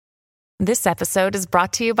This episode is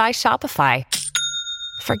brought to you by Shopify.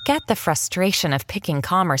 Forget the frustration of picking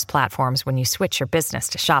commerce platforms when you switch your business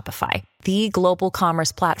to Shopify, the global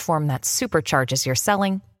commerce platform that supercharges your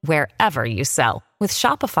selling wherever you sell. With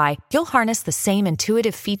Shopify, you'll harness the same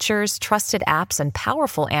intuitive features, trusted apps, and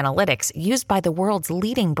powerful analytics used by the world's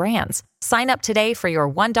leading brands. Sign up today for your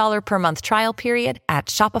 $1 per month trial period at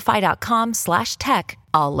shopify.com/tech,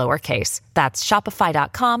 all lowercase. That's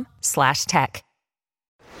shopify.com/tech.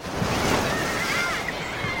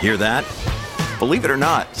 Hear that? Believe it or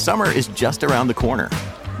not, summer is just around the corner.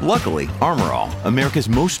 Luckily, Armor All, America's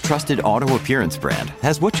most trusted auto appearance brand,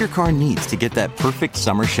 has what your car needs to get that perfect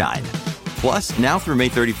summer shine. Plus, now through May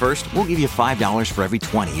 31st, we'll give you $5 for every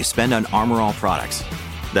 $20 you spend on Armor All products.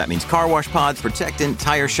 That means car wash pods, protectant,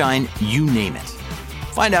 tire shine, you name it.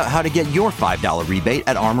 Find out how to get your $5 rebate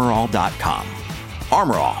at armorall.com.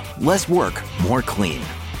 Armor All, less work, more clean.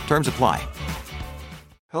 Terms apply.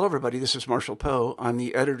 Hello, everybody. This is Marshall Poe. I'm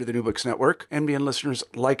the editor of the New Books Network. NBN listeners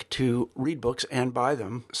like to read books and buy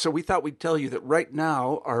them. So we thought we'd tell you that right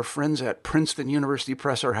now, our friends at Princeton University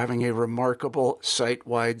Press are having a remarkable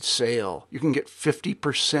site-wide sale. You can get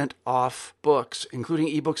 50% off books, including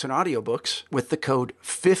ebooks and audiobooks, with the code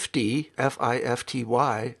 50,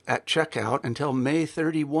 F-I-F-T-Y, at checkout until May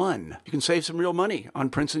 31. You can save some real money on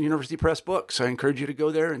Princeton University Press books. I encourage you to go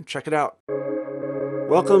there and check it out.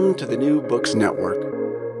 Welcome to the New Books Network.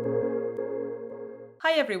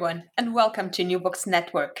 Hi everyone, and welcome to New Books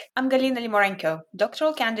Network. I'm Galina Limorenko,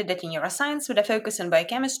 doctoral candidate in neuroscience with a focus on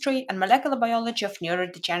biochemistry and molecular biology of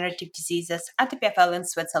neurodegenerative diseases at the EPFL in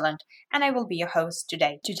Switzerland, and I will be your host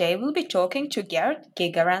today. Today we'll be talking to Gerd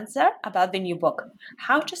Gigerenzer about the new book,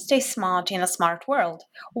 How to Stay Smart in a Smart World,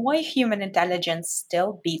 Why Human Intelligence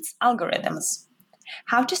Still Beats Algorithms.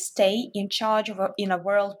 How to stay in charge in a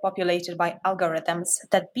world populated by algorithms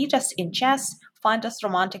that beat us in chess, find us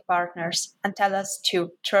romantic partners, and tell us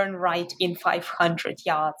to turn right in 500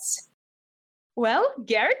 yards. Well,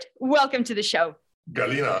 Gerd, welcome to the show.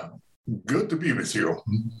 Galina, good to be with you.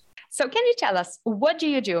 So can you tell us, what do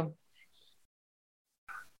you do?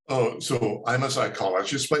 So I'm a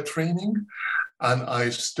psychologist by training, and I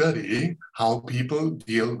study how people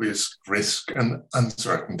deal with risk and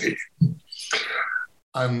uncertainty.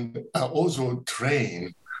 And I also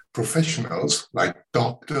train professionals like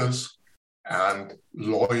doctors and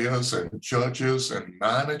lawyers and judges and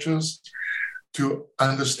managers to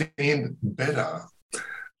understand better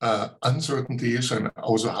uncertainties and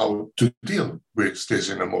also how to deal with this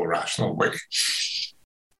in a more rational way.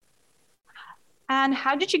 And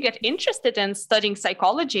how did you get interested in studying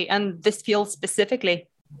psychology and this field specifically?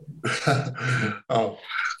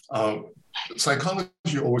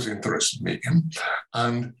 Psychology always interested me,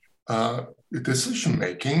 and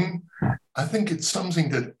decision-making, I think it's something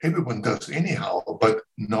that everyone does anyhow, but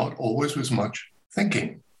not always with much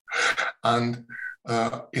thinking. And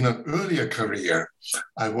in an earlier career,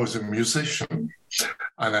 I was a musician,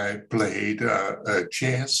 and I played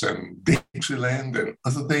jazz and Dixieland and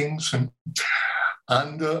other things.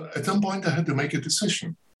 And at some point, I had to make a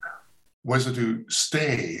decision whether to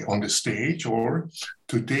stay on the stage or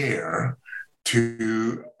to dare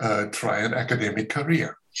to try an academic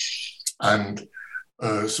career. And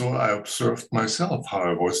so I observed myself how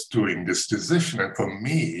I was doing this decision. And for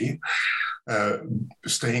me,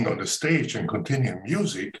 staying on the stage and continuing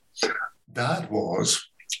music, that was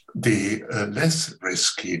the less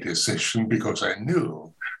risky decision, because I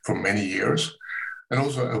knew for many years, and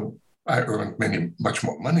also I earned much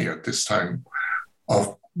more money at this time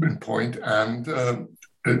of point, and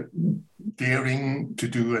daring to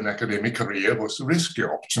do an academic career was the risky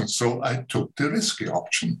option. So I took the risky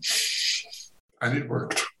option, and it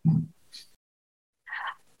worked.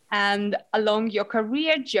 And along your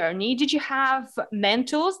career journey, did you have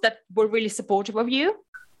mentors that were really supportive of you?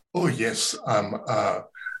 Oh, yes.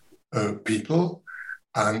 People,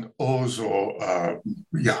 and also,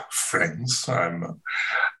 friends,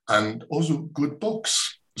 and also good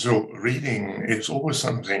books. So reading is always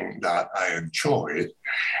something that I enjoy,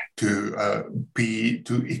 to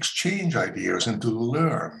exchange ideas and to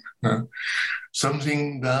learn.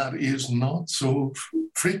 Something that is not so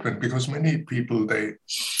frequent, because many people, they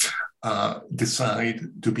decide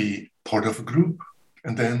to be part of a group,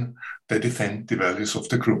 and then they defend the values of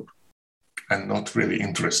the group and not really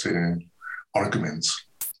interested in arguments,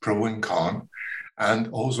 pro and con, and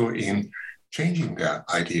also in changing their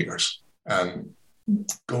ideas and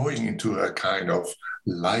going into a kind of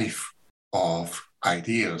life of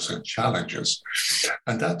ideas and challenges.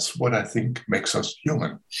 And that's what I think makes us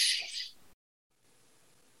human.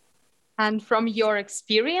 And from your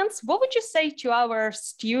experience, what would you say to our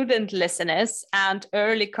student listeners and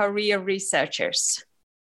early career researchers?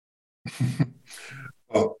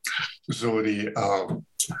 Well, so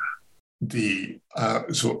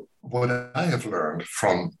what I have learned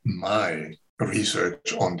from my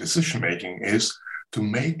research on decision making is to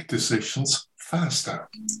make decisions faster,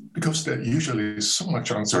 because there usually is so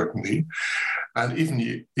much uncertainty. And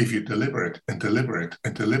even if you deliberate and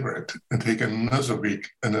take another week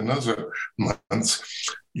and another month,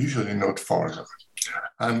 usually not farther.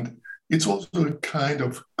 And it's also a kind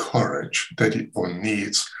of courage that one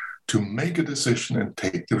needs to make a decision and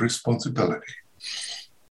take the responsibility.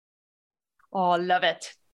 Oh, love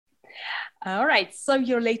it. All right. So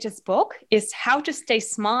your latest book is How to Stay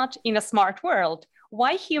Smart in a Smart World: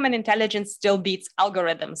 Why Human Intelligence Still Beats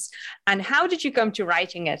Algorithms. And how did you come to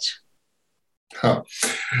writing it?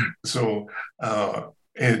 So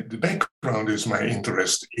the background is my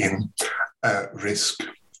interest in risk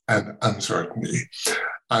and uncertainty.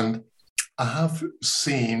 And I have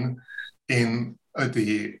seen in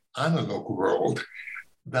the analog world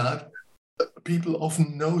that people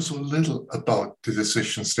often know so little about the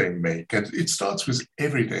decisions they make. And it starts with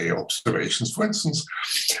everyday observations. For instance,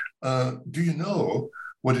 do you know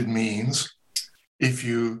what it means if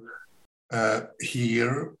you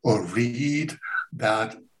hear or read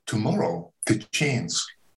that tomorrow the chance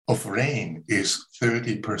of rain is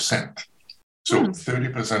 30%? So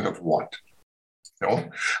 30% of what?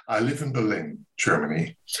 I live in Berlin,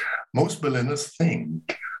 Germany. Most Berliners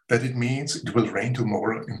think that it means it will rain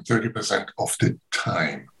tomorrow in 30% of the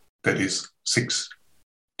time. That is 6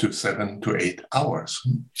 to 7 to 8 hours.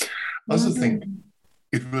 Others think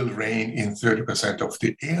it will rain in 30% of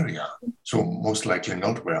the area, so most likely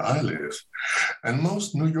not where I live. And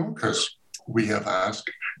most New Yorkers we have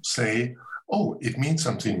asked say, oh, it means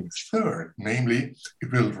something third, namely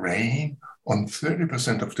it will rain on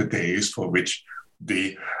 30% of the days for which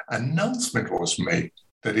the announcement was made.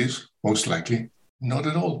 That is most likely not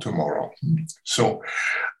at all tomorrow. So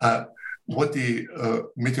what the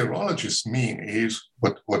meteorologists mean is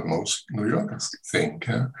what most New Yorkers think.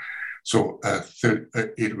 So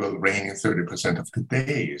it will rain in 30% of the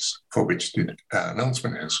days for which the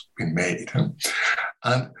announcement has been made.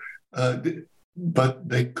 But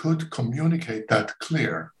they could communicate that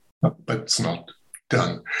clear, but it's not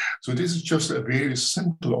done. So this is just a very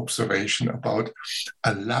simple observation about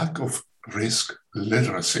a lack of risk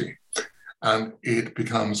literacy. And it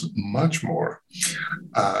becomes much more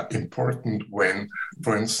important when,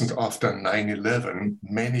 for instance, after 9/11,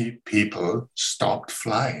 many people stopped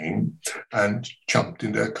flying and jumped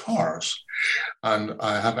in their cars. And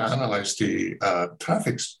I have analyzed the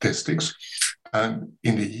traffic statistics. And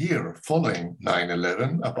in the year following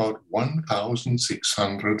 9/11, about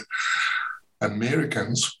 1,600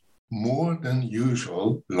 Americans, more than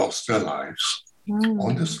usual, lost their lives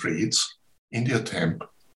on the streets in the attempt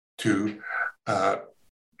to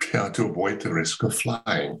avoid the risk of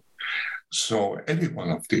flying. So every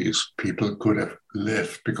one of these people could have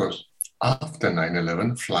lived, because after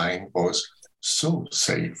 9/11, flying was so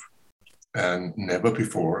safe, and never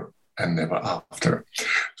before and never after.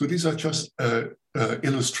 So these are just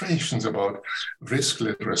illustrations about risk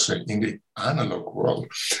literacy in the analog world.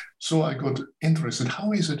 So I got interested,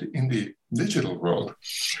 how is it in the digital world?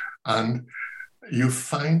 And you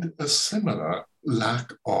find a similar lack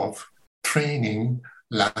of training,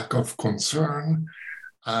 lack of concern.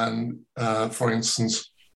 And for instance,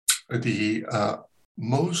 the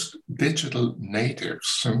most digital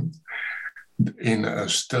natives, in a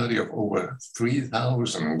study of over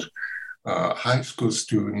 3,000 high school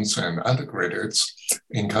students and undergraduates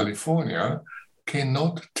in California,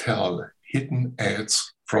 cannot tell hidden ads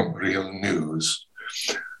from real news,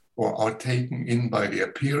 or are taken in by the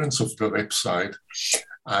appearance of the website.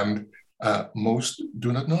 And most do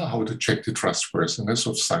not know how to check the trustworthiness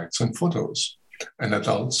of sites and photos. And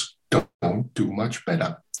adults don't do much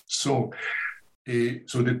better. So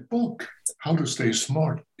the book, How to Stay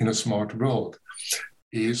Smart in a Smart World,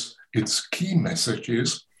 is its key message is,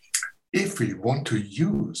 if we want to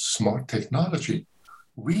use smart technology,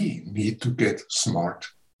 we need to get smart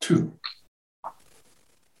too.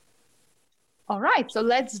 All right, so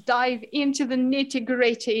let's dive into the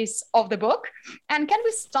nitty-gritties of the book. And can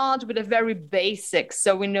we start with the very basics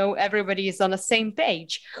so we know everybody is on the same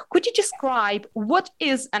page? Could you describe what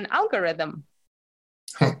is an algorithm?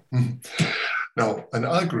 Now, an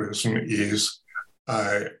algorithm is,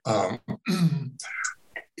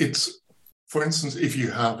 it's, for instance, if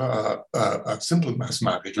you have a simple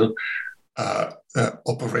mathematical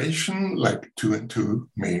operation, like 2 and 2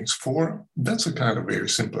 means 4, that's a kind of very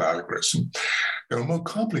simple algorithm. There are more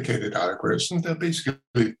complicated algorithms. There are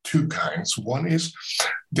basically 2 kinds. One is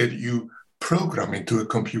that you program into a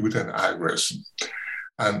computer an algorithm,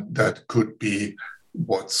 and that could be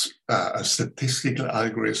what's a statistical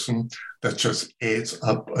algorithm that just adds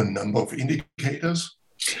up a number of indicators,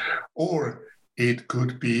 or it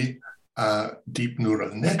could be a deep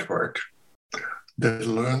neural network that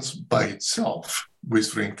learns by itself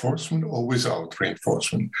with reinforcement or without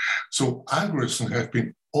reinforcement. So algorithms have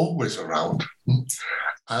been always around,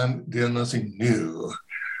 and they're nothing new.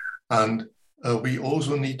 And we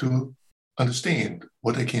also need to understand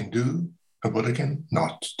what they can do and what they can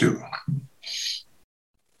not do.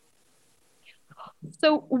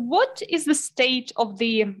 So what is the state of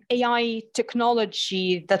the AI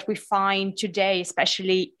technology that we find today,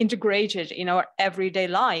 especially integrated in our everyday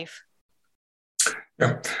life?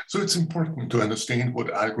 Yeah, so it's important to understand what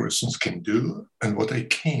algorithms can do and what they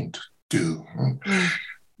can't do.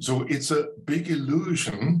 So it's a big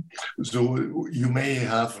illusion. So you may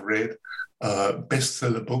have read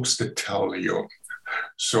bestseller books that tell you.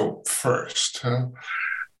 So first,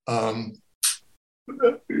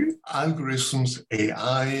 algorithms,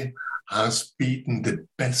 AI has beaten the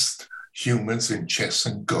best humans in chess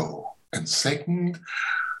and Go. And second,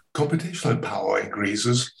 computational power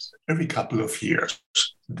increases every couple of years.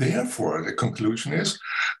 Therefore, the conclusion is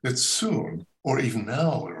that soon, or even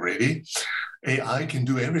now already, AI can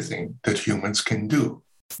do everything that humans can do.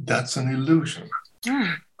 That's an illusion.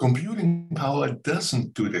 Computing power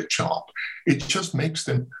doesn't do their job. It just makes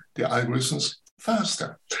the algorithms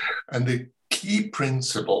faster. And the key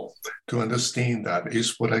principle to understand that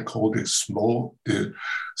is what I call the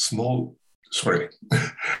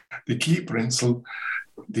key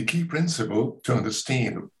principle to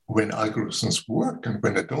understand when algorithms work and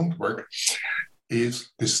when they don't work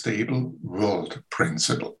is the stable world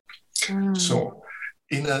principle. So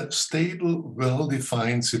in a stable,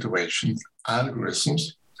 well-defined situation,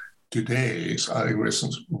 today's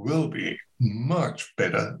algorithms will be much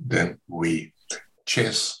better than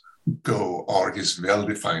chess, Go, or these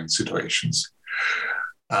well-defined situations.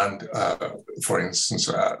 And for instance,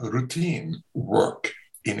 routine work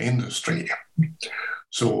in industry.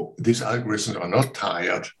 So these algorithms are not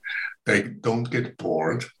tired, they don't get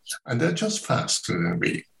bored, and they're just faster than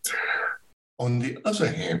we. On the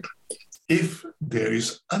other hand, if there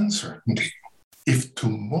is uncertainty, if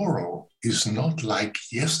tomorrow is not like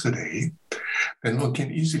yesterday, then one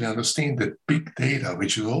can easily understand that big data,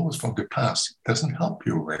 which is always from the past, doesn't help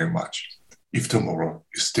you very much if tomorrow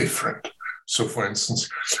is different. So for instance,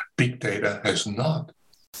 big data has not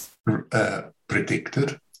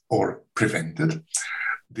predicted or prevented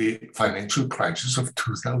the financial crisis of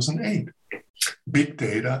 2008. Big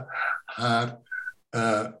data had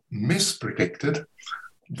mispredicted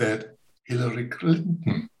that Hillary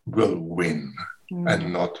Clinton will win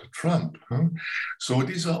and not Trump. So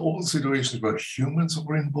these are all situations where humans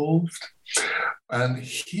were involved. And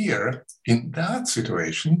here, in that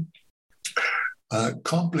situation,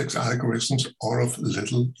 complex algorithms are of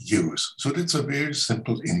little use. So that's a very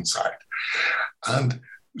simple insight. And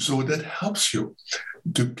so that helps you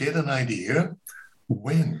to get an idea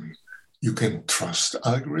when you can trust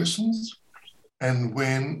algorithms and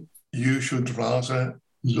when you should rather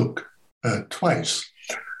look twice.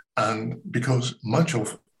 And because much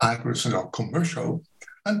of algorithms are commercial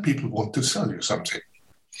and people want to sell you something.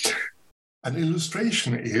 An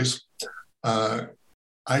illustration is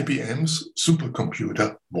IBM's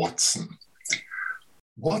supercomputer Watson.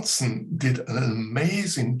 Watson did an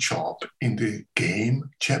amazing job in the game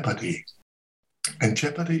Jeopardy. And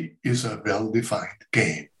Jeopardy is a well-defined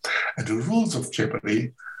game. And the rules of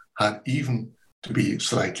Jeopardy had even to be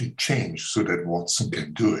slightly changed so that Watson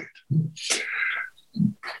can do it.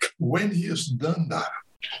 When he has done that,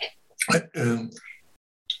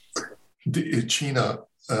 Gina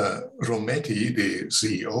Rometty, the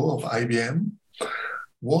CEO of IBM,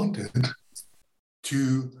 wanted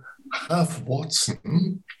to have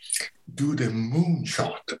Watson do the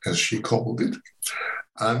moonshot, as she called it,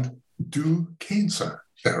 and do cancer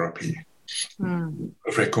therapy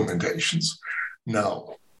recommendations.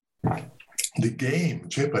 Now, the game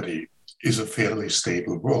Jeopardy is a fairly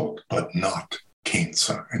stable world, but not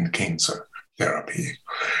cancer and cancer therapy.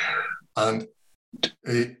 And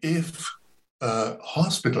if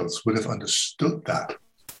hospitals would have understood that,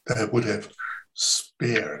 they would have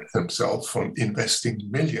spared themselves from investing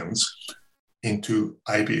millions into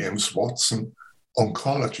IBM's Watson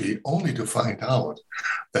oncology, only to find out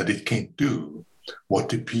that it can't do what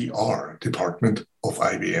the PR department of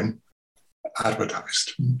IBM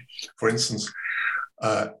advertised. For instance,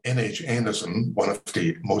 N.H. Anderson, one of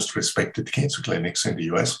the most respected cancer clinics in the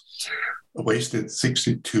US, wasted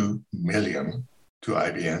 $62 million to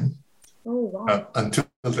IBM. Oh, wow. Until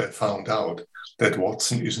they found out that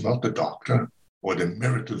Watson is not the doctor or the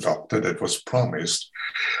miracle doctor that was promised.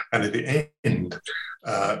 And at the end,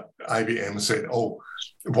 IBM said, oh,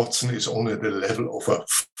 Watson is only at the level of a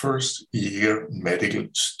first-year medical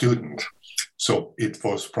student. So it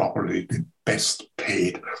was probably the best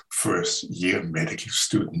paid first-year medical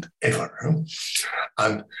student ever.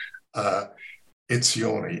 And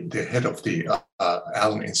Etzioni, the head of the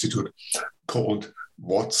Allen Institute, called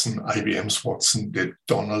Watson, IBM's Watson, the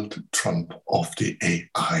Donald Trump of the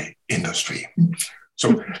AI industry.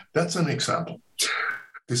 So that's an example.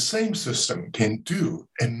 The same system can do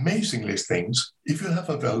amazingly things if you have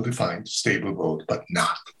a well-defined, stable world, but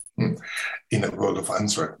not in a world of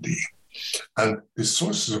uncertainty. And the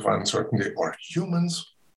sources of uncertainty are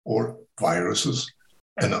humans or viruses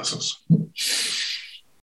and others.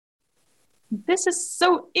 This is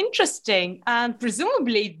so interesting. And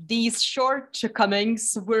presumably these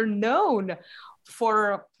shortcomings were known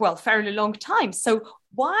for, well, fairly long time. So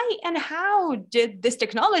why and how did this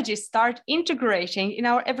technology start integrating in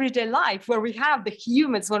our everyday life where we have the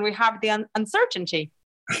humans, when we have the uncertainty?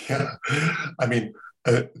 Yeah, I mean,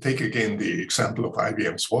 take again the example of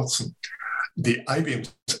IBM's Watson. The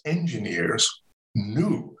IBM's engineers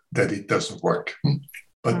knew that it doesn't work,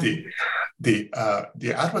 but the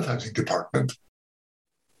advertising department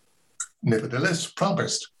nevertheless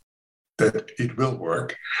promised that it will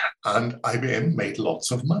work, and IBM made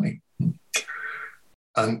lots of money.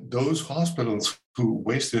 And those hospitals who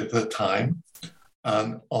wasted their time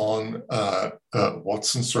on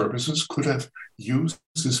Watson services could have used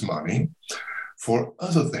this money for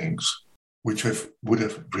other things which would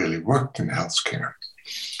have really worked in healthcare.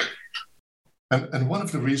 And one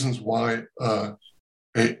of the reasons why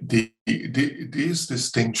this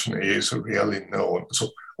distinction is rarely known,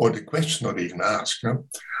 or the question not even asked,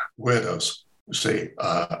 where does, say,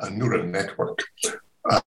 a neural network,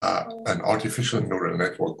 an artificial neural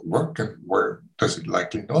network work, and where does it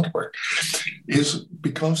likely not work, is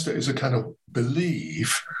because there is a kind of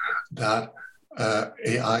belief that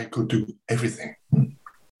AI could do everything,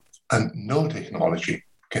 and no technology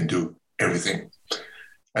can do everything.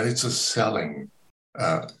 And it's a selling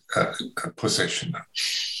position.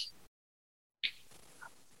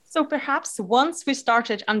 So perhaps once we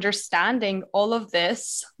started understanding all of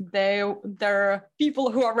this, there are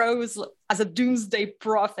people who arose as a doomsday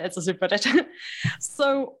prophets, as you put it.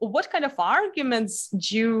 So what kind of arguments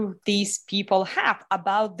do these people have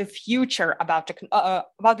about the future, about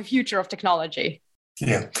the future of technology?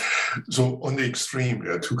 Yeah. So on the extreme,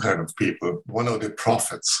 there are two kinds of people. One are the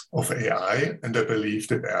prophets of AI, and they believe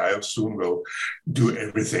that AI soon will do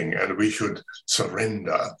everything and we should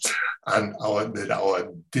surrender, and that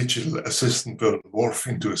our digital assistant will morph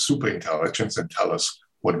into a super intelligence and tell us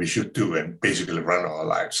what we should do and basically run our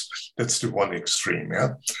lives. That's the one extreme,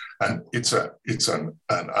 yeah? And it's an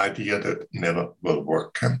idea that never will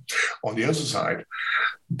work. On the other side,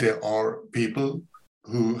 there are people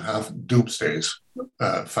who have doomsday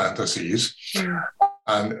fantasies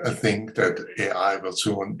and think that AI will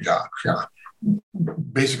soon,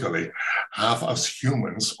 basically have us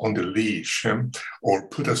humans on the leash or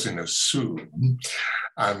put us in a zoo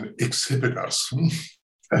and exhibit us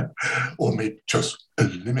or maybe just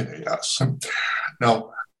eliminate us.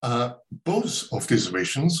 Now, both of these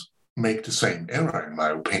visions make the same error, in my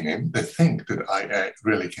opinion. They think that AI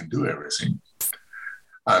really can do everything.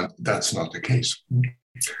 And that's not the case.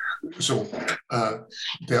 So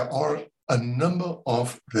there are a number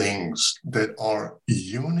of things that are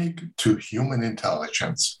unique to human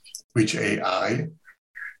intelligence, which AI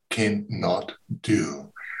cannot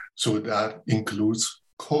do. So that includes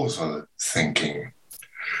causal thinking.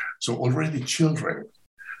 So already children,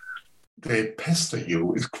 they pester you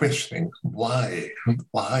with questioning why.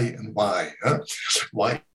 Why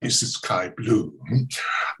is the sky blue?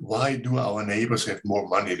 Why do our neighbors have more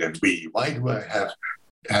money than we? Why do I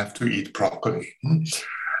have to eat broccoli?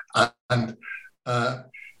 And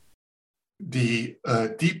the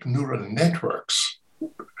deep neural networks,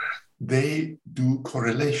 they do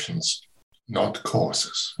correlations, not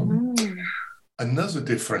causes. Another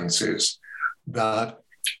difference is that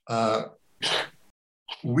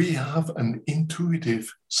we have an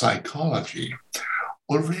intuitive psychology.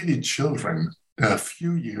 Already children, a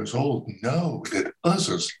few years old, know that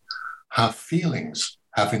others have feelings,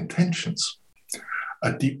 have intentions.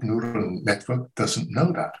 A deep neural network doesn't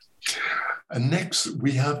know that. And next,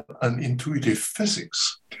 we have an intuitive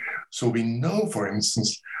physics. So we know, for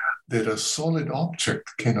instance, that a solid object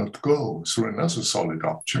cannot go through another solid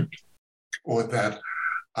object, or that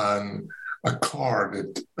a car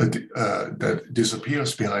that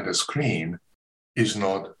disappears behind a screen is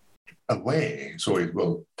not away, so it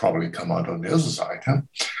will probably come out on the other side. Huh?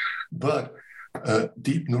 But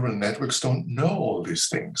deep neural networks don't know all these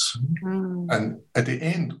things. And at the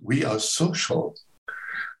end, we are social,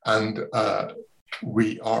 and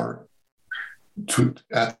we are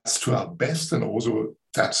that's to our best, and also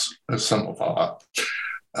that's some of our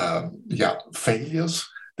failures,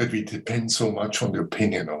 that we depend so much on the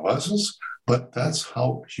opinion of others. But that's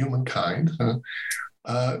how humankind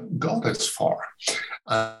got as far.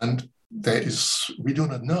 And we do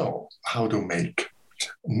not know how to make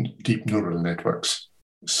deep neural networks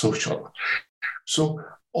social. So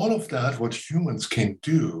all of that, what humans can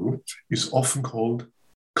do, is often called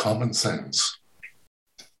common sense.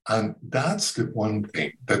 And that's the one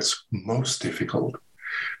thing that's most difficult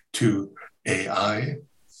to AI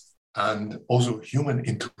and also human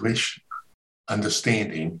intuition,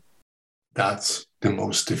 understanding. That's the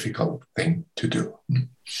most difficult thing to do.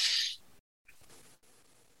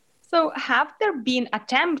 So have there been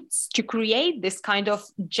attempts to create this kind of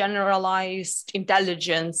generalized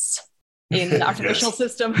intelligence in artificial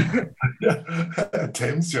system?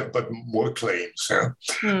 Attempts, but more claims. There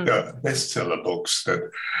are bestseller books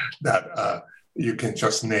that you can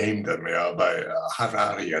just name them by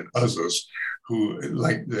Harari and others, who,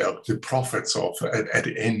 like, the prophets of at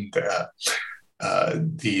the end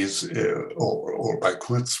these, or by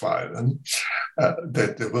Kurzweil,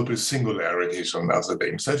 that there will be singularities on other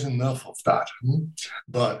things. There's enough of that.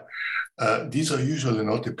 But these are usually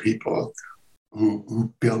not the people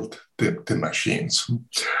who built the machines.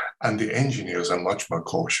 And the engineers are much more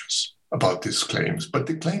cautious about these claims. But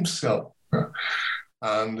the claims sell.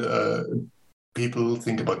 And people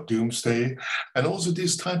think about doomsday. And also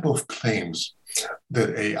these type of claims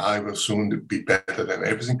that AI will soon be better than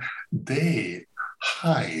everything, they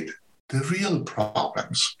hide the real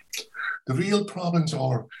problems. The real problems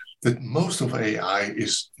are that most of AI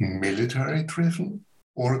is military-driven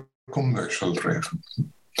or commercial-driven.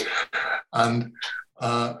 And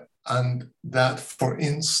that, for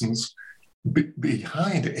instance,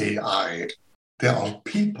 behind AI, there are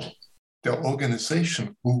people, there are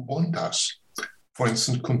organizations who want us, for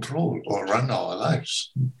instance, control or run our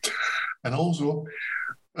lives. And also,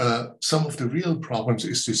 some of the real problems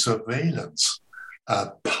is the surveillance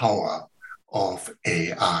power of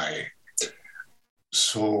AI.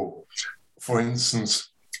 So, for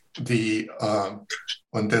instance,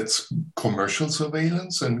 that's commercial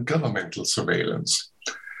surveillance and governmental surveillance.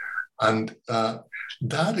 And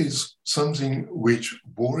that is something which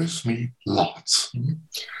worries me lots.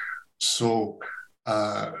 So,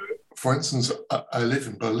 for instance, I live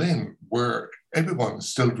in Berlin, where everyone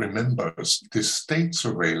still remembers the state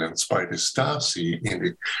surveillance by the Stasi in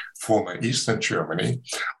the former Eastern Germany,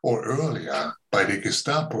 or earlier by the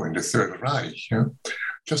Gestapo in the Third Reich.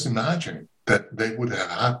 Just imagine that they would have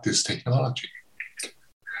had this technology.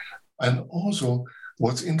 And also,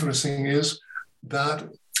 what's interesting is that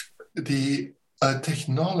the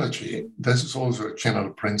technology, this is also a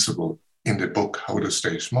general principle in the book, How to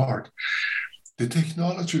Stay Smart. The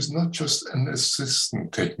technology is not just an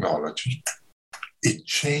assistant technology. It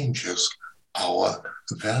changes our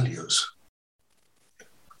values.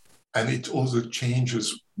 And it also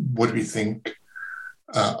changes what we think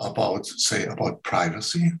about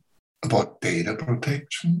privacy, about data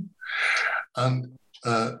protection. And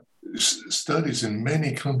studies in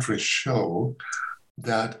many countries show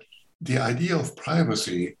that the idea of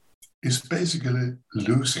privacy is basically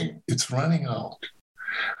losing. It's running out.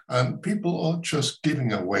 And people are just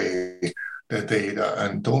giving away their data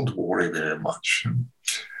and don't worry very much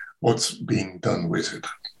what's being done with it.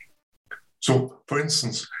 So, for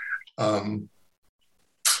instance,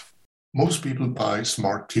 most people buy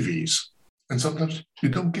smart TVs, and sometimes you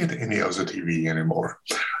don't get any other TV anymore.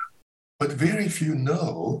 But very few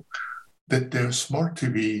know that their smart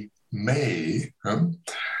TV may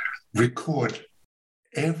record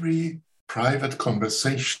every private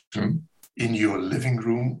conversation in your living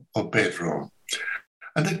room or bedroom.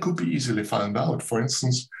 And that could be easily found out. For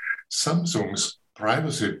instance, Samsung's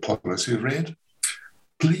privacy policy read,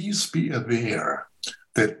 please be aware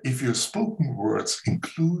that if your spoken words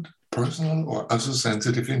include personal or other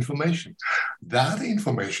sensitive information, that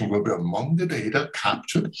information will be among the data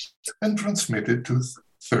captured and transmitted to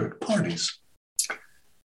third parties.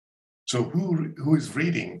 So who is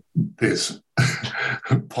reading these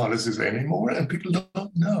policies anymore? And people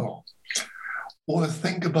don't know. Or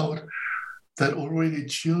think about that already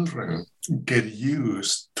children get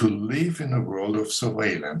used to live in a world of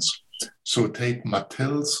surveillance. So take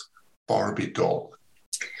Mattel's Barbie doll.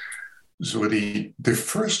 So the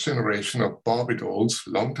first generation of Barbie dolls,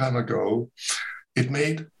 long time ago, it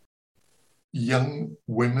made young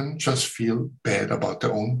women just feel bad about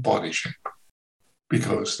their own body shape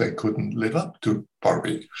because they couldn't live up to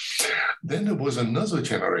Barbie. Then there was another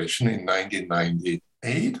generation in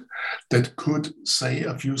 1998 that could say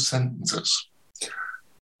a few sentences.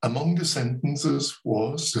 Among the sentences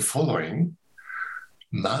was the following: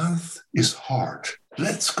 math is hard,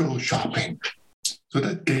 let's go shopping. So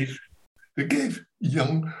that gave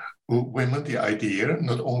young women the idea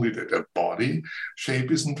not only that their body shape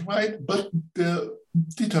isn't right, but the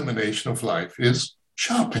determination of life is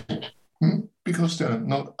shopping, because they're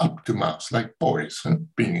not up to math like boys,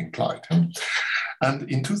 being implied. And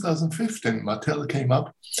in 2015, Mattel came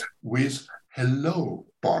up with Hello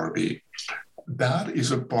Barbie. That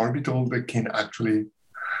is a Barbie doll that can actually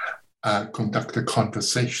conduct a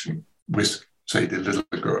conversation with, say, the little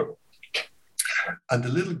girl. And the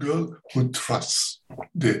little girl who trusts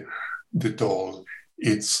the doll,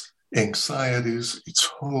 its anxieties, its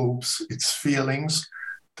hopes, its feelings,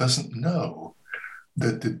 doesn't know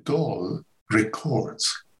that the doll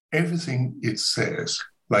records everything it says,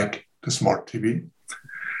 like the smart TV,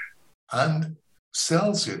 and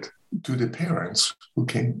sells it to the parents who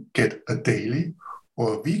can get a daily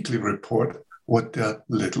or a weekly report what that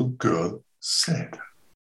little girl said.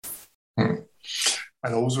 And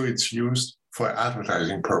also it's used for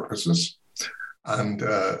advertising purposes, and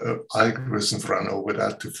algorithms run over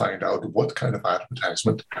that to find out what kind of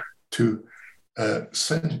advertisement to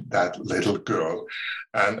send that little girl.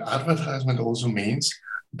 And advertisement also means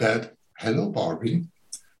that Hello Barbie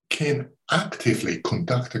can actively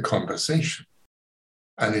conduct a conversation,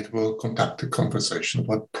 and it will conduct a conversation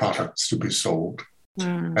about products to be sold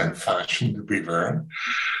and fashion to be worn.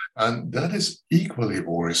 And that is equally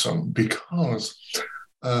worrisome because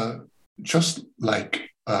just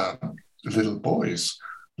like little boys,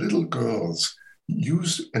 little girls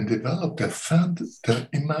use and develop their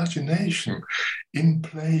imagination in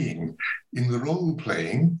playing, in role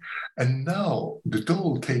playing, and now the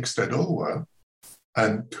doll takes that over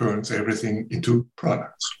and turns everything into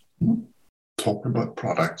products. Talk about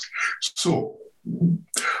products. So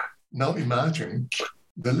now imagine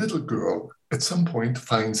the little girl at some point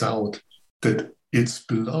finds out that its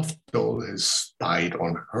beloved doll has spied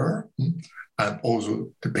on her and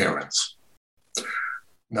also the parents.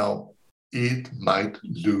 Now, it might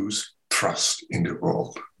lose trust in the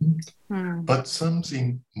world. But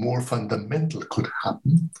something more fundamental could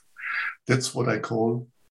happen. That's what I call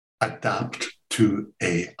adapt to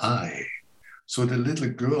AI. So the little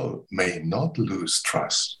girl may not lose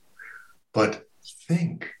trust, but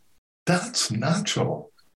think that's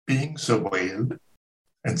natural, being surveilled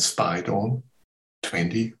and spied on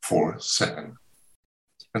 24/7.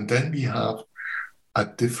 And then we have a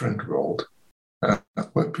different world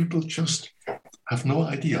where people just have no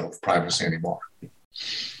idea of privacy anymore.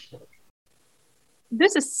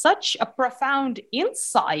 This is such a profound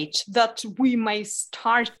insight that we may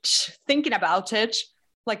start thinking about it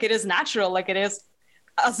like it is natural, like it is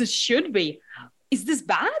as it should be. Is this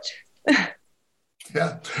bad?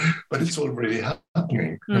 Yeah, but it's already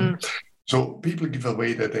happening. So people give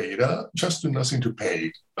away their data, just do nothing to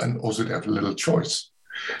pay, and also they have little choice.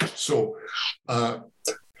 So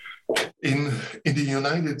in the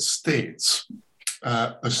United States,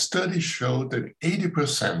 a study showed that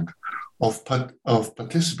 80% of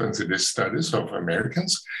participants in these studies, of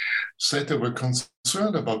Americans, said they were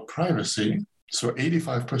concerned about privacy, so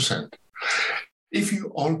 85%. If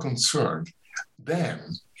you are concerned, then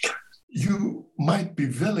you might be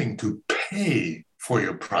willing to pay for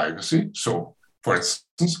your privacy. So, for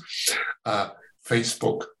instance,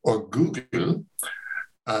 Facebook or Google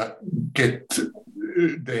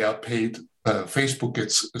they are paid, Facebook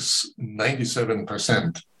gets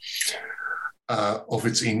 97% of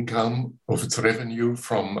its income, of its revenue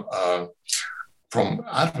from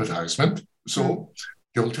advertisement. So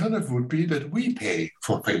the alternative would be that we pay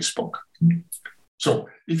for Facebook. So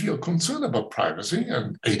if you're concerned about privacy,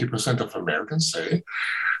 and 80% of Americans say,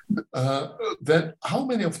 then how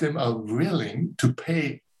many of them are willing to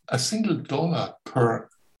pay a single dollar per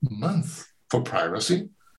month for privacy?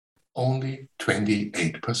 Only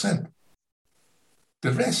 28%.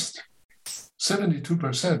 The rest,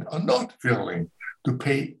 72%, are not willing to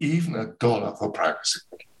pay even $1 for privacy.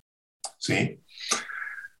 See?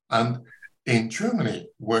 And in Germany,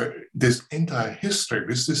 where this entire history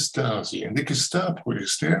with the Stasi and the Gestapo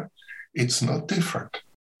is there, it's not different.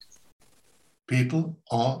 people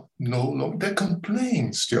are no longer, they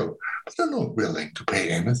complain still, but they're not willing to pay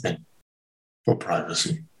anything for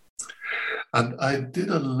privacy. And I did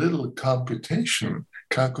a little calculation.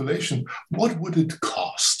 What would it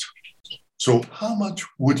cost? So how much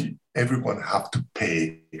would everyone have to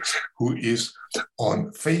pay who is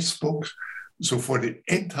on Facebook? So for the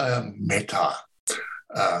entire Meta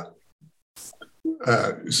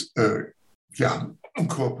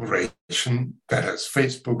corporation that has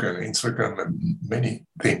Facebook and Instagram and many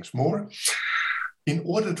things more, in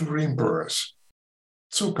order to reimburse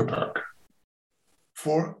Zuckerberg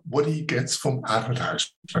for what he gets from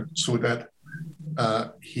advertisement, so that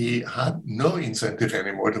he had no incentive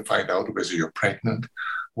anymore to find out whether you're pregnant,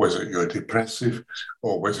 whether you're depressive,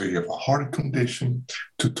 or whether you have a heart condition,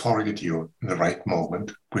 to target you in the right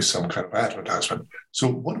moment with some kind of advertisement. So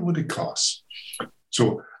what would it cost?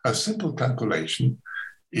 So a simple calculation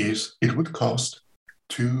is it would cost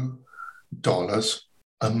 $2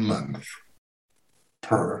 a month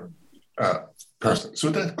per person. So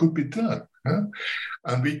that could be done.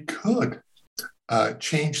 And we could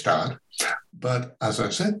change that. But as I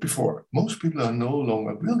said before, most people are no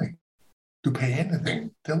longer willing to pay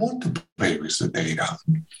anything. They want to play with the data.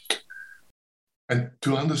 And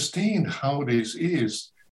to understand how this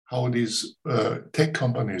is, how these tech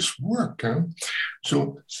companies work.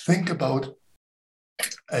 So think about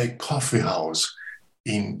a coffee house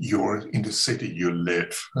in the city you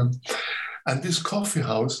live. And this coffee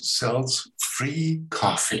house sells free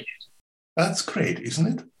coffee. That's great, isn't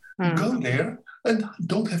it? You go there and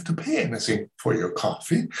don't have to pay anything for your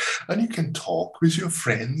coffee. And you can talk with your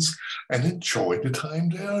friends and enjoy the time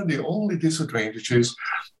there. The only disadvantage is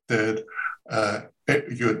that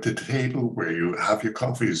the table where you have your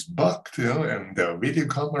coffee is bugged, and there are video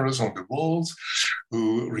cameras on the walls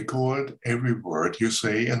who record every word you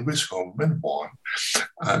say and with whom and when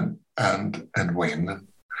and when.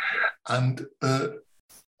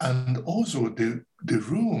 And also the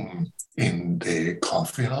room in the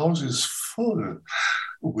coffee house is full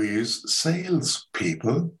with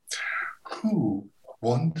salespeople who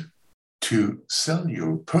want to sell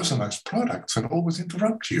you personalized products and always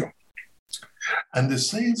interrupt you. And the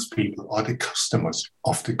salespeople are the customers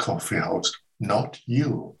of the coffee house, not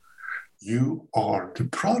you. You are the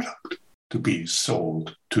product to be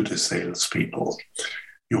sold to the salespeople,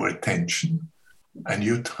 your attention and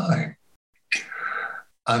your time.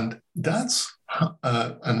 And that's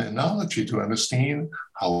an analogy to understand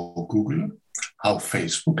how Google, how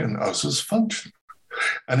Facebook and others function.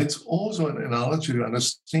 And it's also an analogy to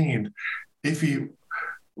understand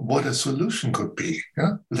what a solution could be.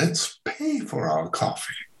 Let's pay for our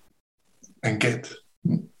coffee and get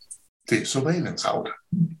the surveillance out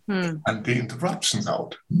and the interruptions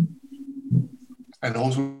out. And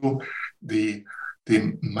also the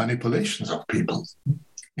manipulations of people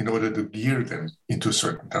in order to gear them into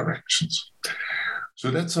certain directions.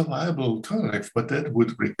 So that's a viable alternative, but that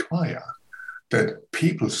would require that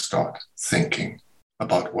people start thinking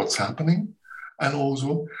about what's happening, and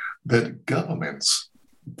also that governments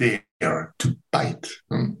dare to bite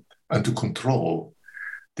and to control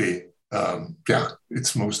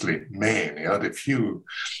it's mostly men,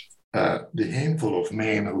 the handful of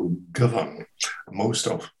men who govern most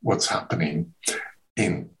of what's happening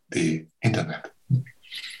in the internet.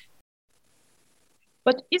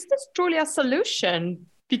 But is this truly a solution?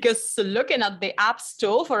 Because looking at the App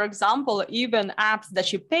Store, for example, even apps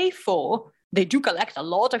that you pay for, they do collect a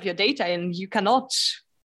lot of your data and you cannot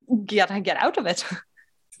get out of it.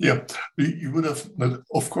 Yeah, you would have,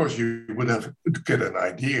 of course, you would have to get an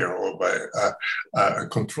idea or by a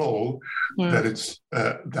control that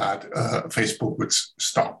Facebook would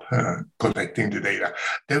stop collecting the data.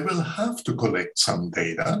 They will have to collect some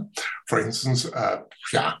data. For instance,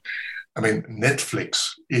 Netflix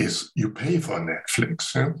you pay for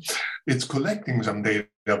Netflix. It's collecting some data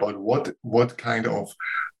about what kind of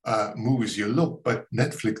movies you look, but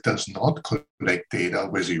Netflix does not collect data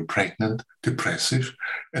whether you're pregnant, depressive,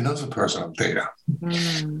 and other personal data.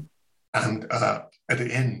 And at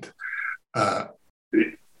the end,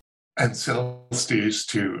 and sells these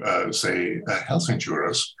to, health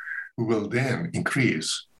insurers, who will then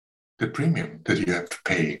increase the premium that you have to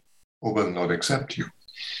pay or will not accept you.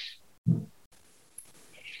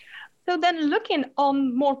 So then looking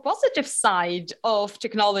on more positive side of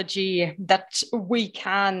technology that we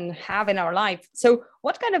can have in our life. So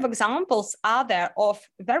what kind of examples are there of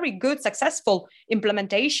very good, successful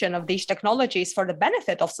implementation of these technologies for the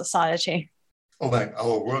benefit of society? Oh man,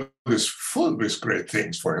 our world is full with great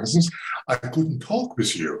things. For instance, I couldn't talk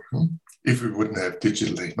with you if we wouldn't have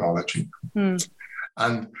digital technology.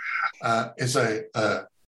 And as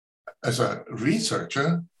as a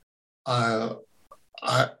researcher, I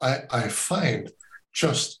find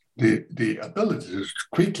just the ability to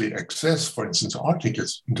quickly access, for instance,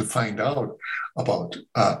 articles and to find out about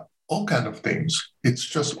all kinds of things. It's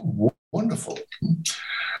just wonderful.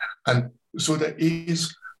 And so there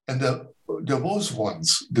was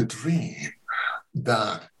once the dream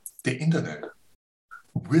that the internet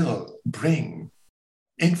will bring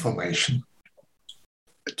information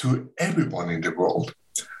to everyone in the world,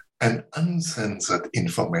 and uncensored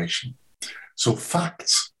information. So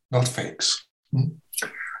facts, not fakes.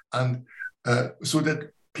 And so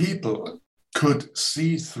that people could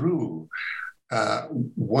see through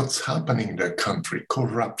what's happening in their country: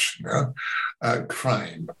 corruption,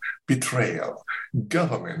 crime, betrayal,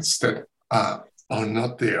 governments that are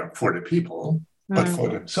not there for the people, but for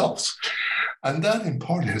themselves. And that in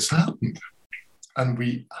part has happened. And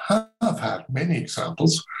we have had many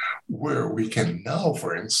examples where we can now,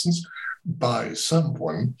 for instance, by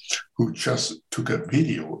someone who just took a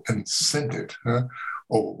video and sent it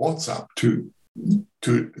over WhatsApp to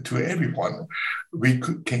everyone, we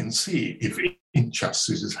can see if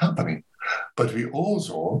injustice is happening. But we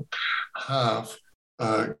also have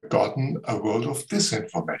gotten a world of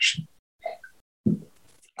disinformation.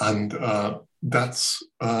 And that's...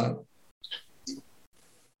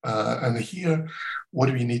 and here,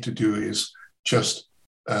 what we need to do is just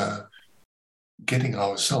getting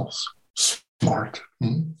ourselves smart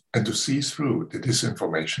and to see through the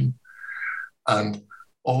disinformation, and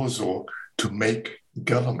also to make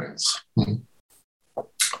governments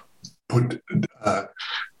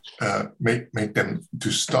make them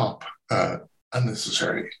to stop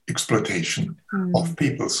unnecessary exploitation of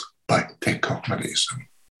peoples by tech companies.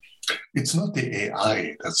 It's not the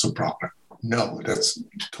AI that's the problem. No, that's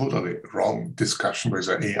totally wrong discussion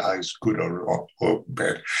whether AI is good or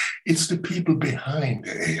bad. It's the people behind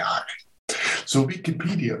the AI. So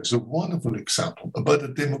Wikipedia is a wonderful example about a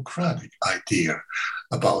democratic idea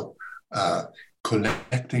about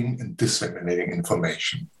collecting and disseminating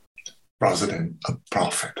information rather than a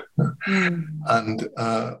profit. And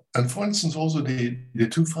for instance, also the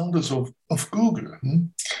two founders of Google,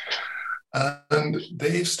 and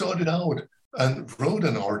they started out and wrote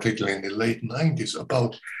an article in the late 90s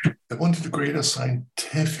about they wanted to create a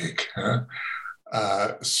scientific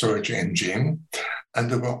search engine, and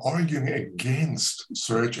they were arguing against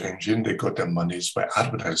search engine. They got their monies by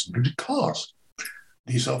advertising because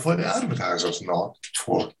these are for the advertisers, not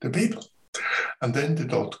for the people. And then the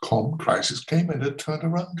 .com crisis came and it turned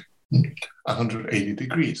around 180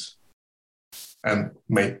 degrees and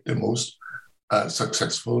made the most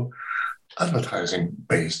successful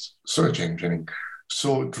advertising-based search engine.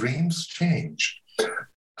 So dreams change.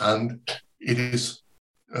 And it is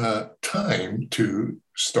time to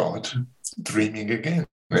start dreaming again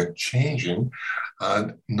and changing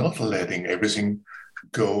and not letting everything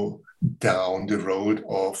go down the road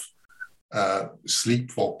of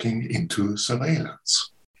sleepwalking into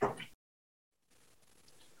surveillance.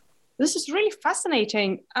 This is really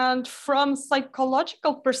fascinating. And from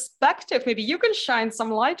psychological perspective, maybe you can shine some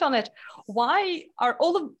light on it. Why are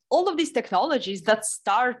all of these technologies that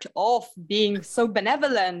start off being so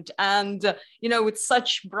benevolent and, with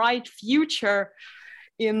such bright future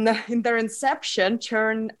in their inception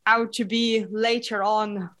turn out to be later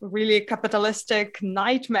on really capitalistic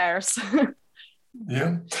nightmares?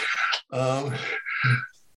 Yeah.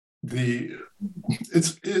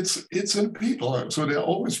 It's in people. So there are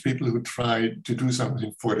always people who try to do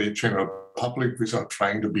something for the general public without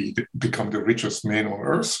trying to become the richest man on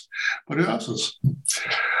earth, but there are others.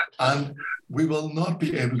 And we will not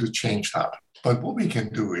be able to change that. But what we can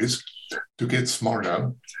do is to get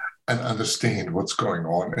smarter and understand what's going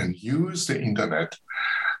on and use the internet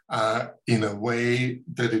in a way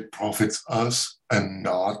that it profits us and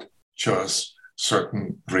not just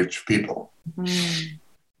certain rich people.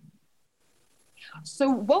 So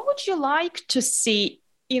what would you like to see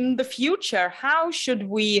in the future? How should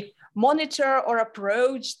we monitor or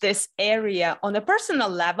approach this area on a personal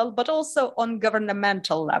level, but also on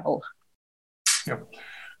governmental level? Yeah.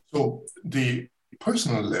 So the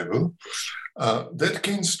personal level, that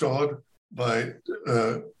can start by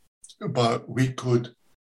we could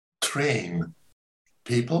train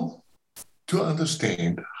people to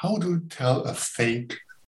understand how to tell a fake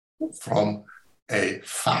from a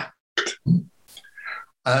fact,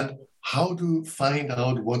 and how to find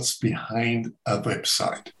out what's behind a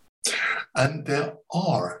website. And there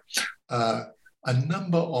are a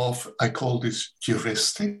number of, I call this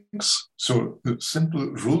heuristics, so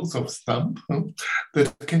simple rules of thumb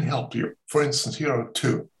that can help you. For instance, here are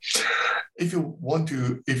two. if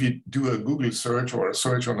you do a Google search or a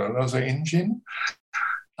search on another engine,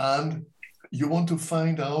 and you want to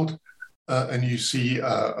find out, and you see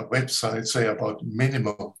a website, say, about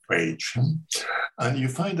minimum wage, and you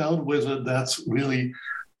find out whether that's really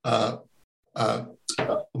a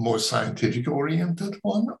more scientific oriented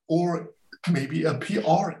one, or maybe a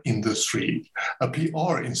PR industry, a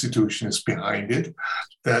PR institution is behind it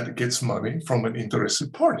that gets money from an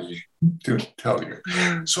interested party to tell you.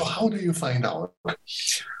 So how do you find out?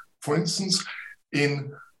 For instance,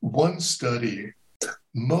 in one study,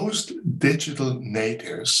 most digital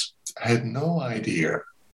natives had no idea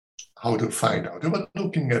how to find out. They were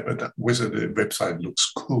looking at whether the website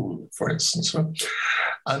looks cool, for instance.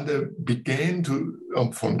 And they began to,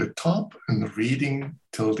 from the top and reading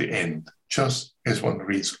till the end, just as one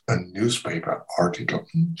reads a newspaper article.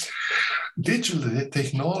 Digital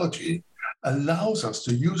technology allows us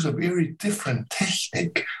to use a very different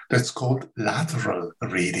technique that's called lateral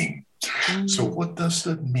reading. So what does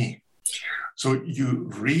that mean? So you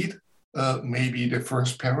read maybe the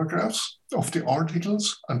first paragraphs of the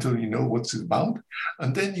articles until you know what's it about,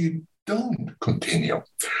 and then you don't continue.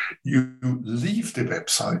 You leave the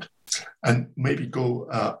website and maybe go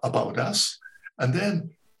about us, and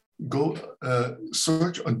then go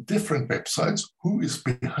search on different websites who is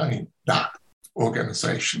behind that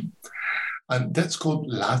organization. And that's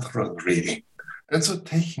called lateral reading. That's a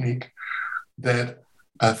technique that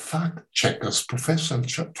fact checkers, professional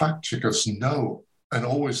fact checkers know and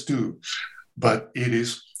always do, but it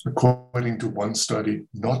is, according to one study,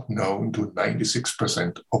 not known to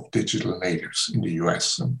 96% of digital natives in the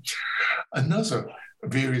US. Another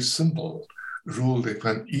very simple rule they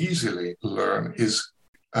can easily learn is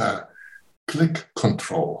click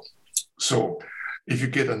control. So if you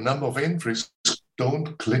get a number of entries,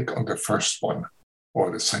 don't click on the first one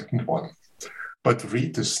or the second one, but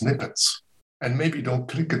read the snippets, and maybe don't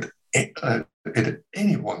click at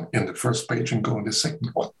anyone in the first page and go on the second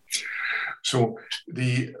one. So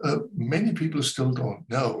many people still don't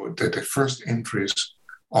know that the first entries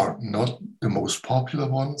are not the most popular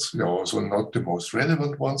ones. They're also not the most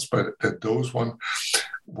relevant ones, but that those ones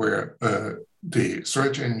where the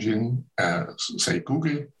search engine, say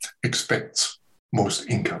Google, expects most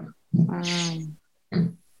income.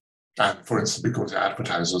 And for instance, because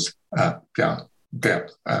advertisers, they're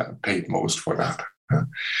paid most for that.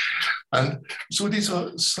 And so these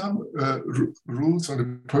are some rules on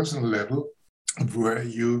the personal level where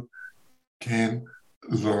you can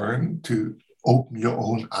learn to open your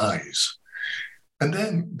own eyes. And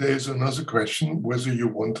then there's another question, whether you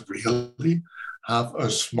want to really have a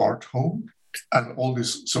smart home and all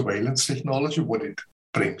this surveillance technology, what it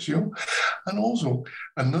brings you. And also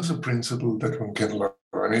another principle that one can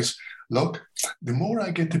learn is, look, the more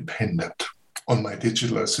I get dependent on my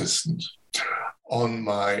digital assistant, on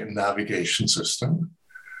my navigation system,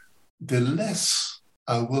 the less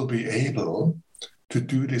I will be able to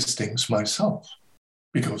do these things myself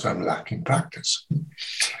because I'm lacking practice.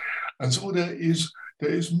 And so there is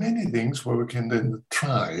many things where we can then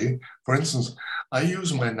try. For instance, I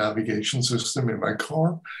use my navigation system in my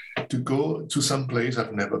car to go to some place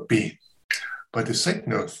I've never been. But the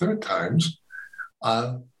second or third times,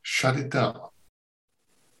 I'll shut it down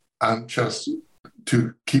and just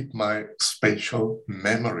to keep my spatial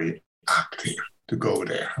memory active to go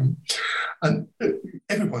there. And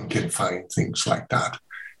everyone can find things like that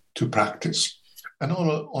to practice. And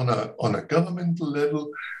on a governmental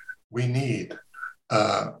level, we need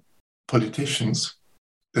politicians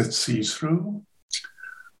that see through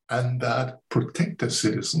and that protect their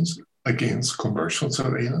citizens against commercial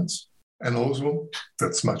surveillance. And also,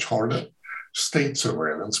 that's much harder, state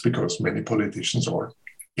surveillance, because many politicians are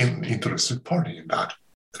an interested party in that.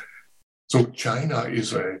 So China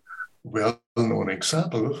is a well-known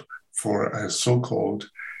example for a so-called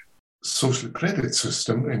social credit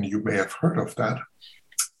system, and you may have heard of that.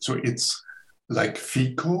 So it's like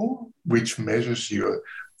FICO, which measures your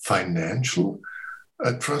financial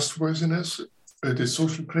trustworthiness. The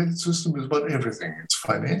social credit system is about everything. It's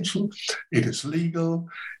financial, it is legal,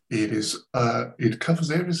 it covers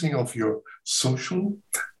everything of your social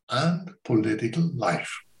and political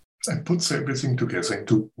life and puts everything together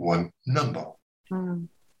into one number.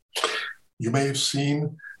 You may have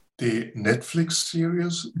seen the Netflix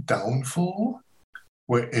series Downfall,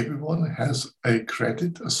 where everyone has a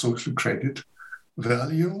social credit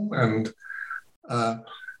value, and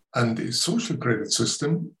the social credit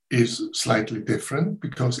system is slightly different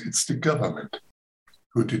because it's the government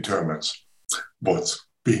who determines what's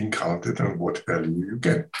being counted and what value you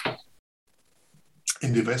get.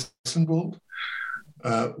 In the Western world,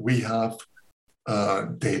 we have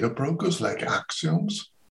data brokers like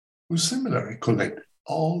Axioms, who similarly collect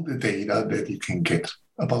all the data that you can get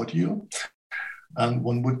about you. And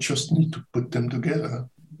one would just need to put them together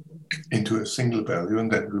into a single value,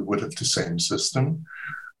 and then we would have the same system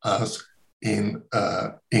as in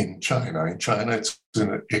China. In China, it's in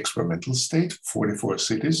an experimental state. 44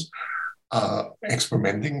 cities are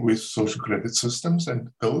experimenting with social credit systems, and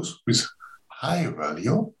those with high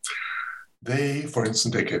value, for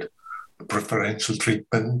instance, they get preferential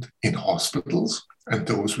treatment in hospitals, and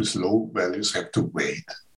those with low values have to wait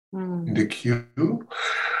in the queue.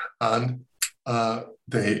 And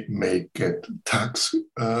they may get tax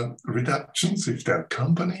reductions if they're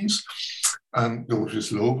companies, and those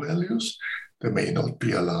with low values, they may not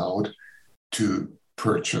be allowed to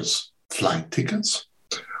purchase flight tickets,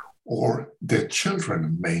 or their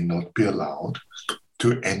children may not be allowed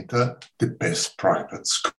to enter the best private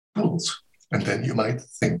schools. And then you might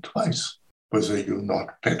think twice whether you're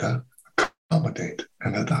not better accommodate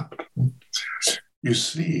and adapt. You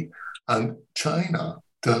see, and China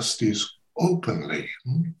does this openly,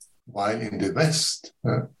 while in the West,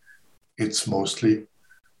 it's mostly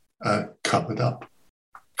covered up.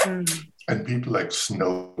 And people like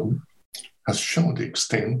Snowden has shown the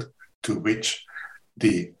extent to which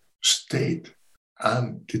the state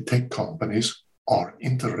and the tech companies are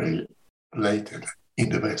interrelated in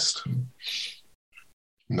the West,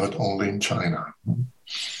 not only in China.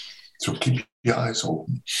 So keep your eyes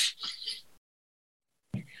open.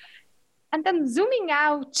 And then zooming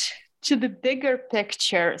out to the bigger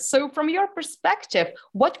picture. So from your perspective,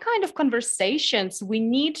 what kind of conversations we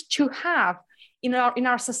need to have in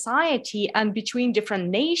our society and between different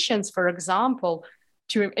nations, for example,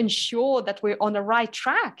 to ensure that we're on the right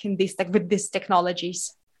track in this with these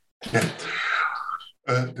technologies? Yeah.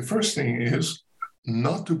 The first thing is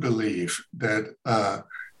not to believe that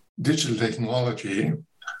digital technology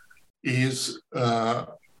is a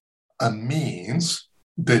means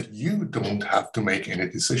that you don't have to make any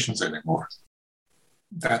decisions anymore.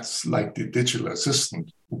 That's like the digital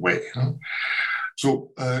assistant way. Huh?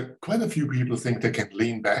 So quite a few people think they can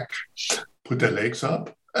lean back, put their legs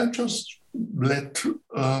up, and just let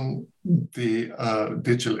the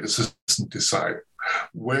digital assistant decide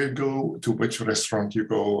where you go, to which restaurant you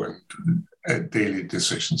go, and daily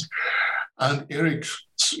decisions. And Eric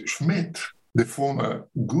Schmidt, the former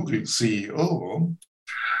Google CEO,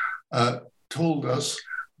 told us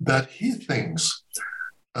that he thinks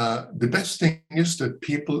the best thing is that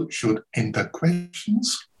people should enter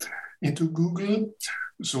questions into Google.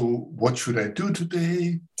 So what should I do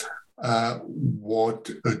today? What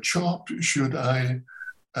job should I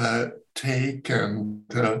take?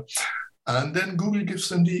 And then Google gives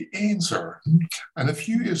them the answer. And a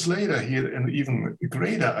few years later, he had an even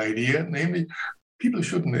greater idea, namely, people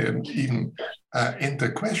shouldn't even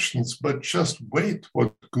enter questions, but just wait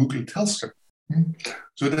what Google tells them.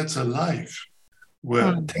 So that's a life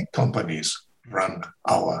where tech companies run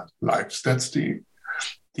our lives. That's the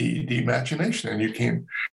imagination, and you can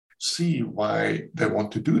see why they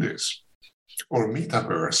want to do this. Or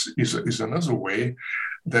metaverse is another way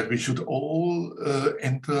that we should all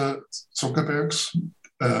enter Zuckerberg's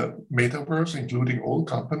metaverse, including all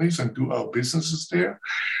companies, and do our businesses there,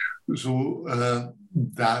 so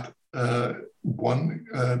that one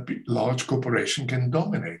large corporation can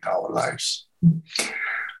dominate our lives.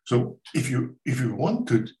 So if you want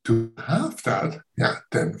to have that, yeah,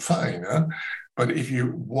 then fine. Huh? But if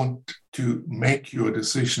you want to make your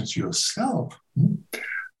decisions yourself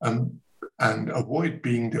and avoid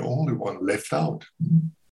being the only one left out,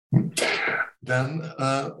 then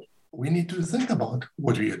we need to think about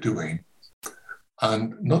what we are doing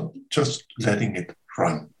and not just letting it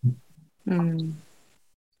run.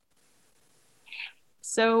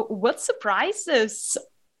 So what surprises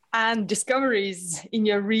and discoveries in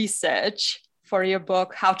your research for your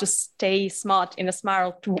book, How to Stay Smart in a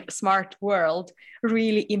Smart World,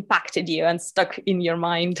 really impacted you and stuck in your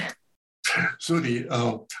mind? So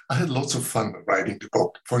I had lots of fun writing the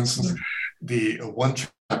book. For instance, the one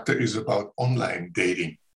chapter is about online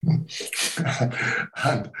dating.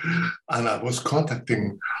 and I was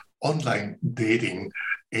contacting online dating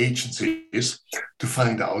agencies to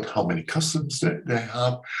find out how many customers they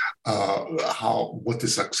have, what the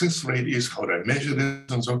success rate is, how they measure this,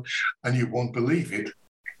 and so on. And you won't believe it.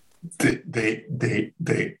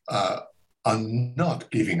 They are not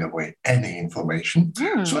giving away any information.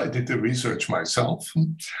 So I did the research myself,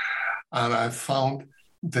 and I found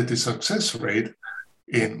that the success rate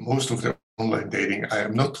in most of the online dating,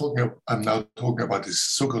 I'm now talking about this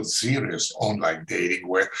so-called serious online dating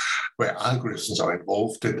where algorithms are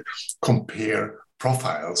involved that compare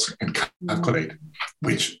profiles and calculate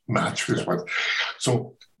which match with what.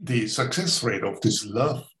 So the success rate of these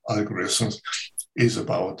love algorithms is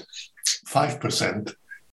about 5%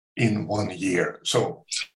 in 1 year. So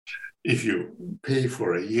if you pay for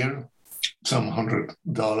a year, some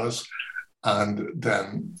 $100, and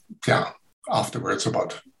then, afterwards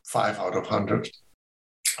about 5 out of 100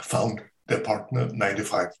 found their partner,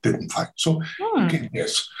 95 didn't find. So you can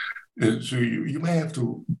guess. So you may have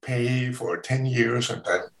to pay for 10 years, and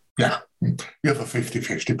then, you have a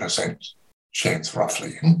 50% chance,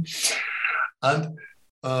 roughly.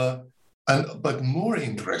 But more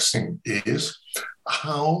interesting is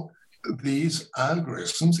how these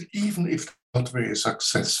algorithms, even if not very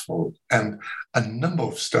successful, and a number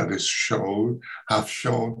of studies have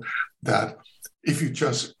shown that if you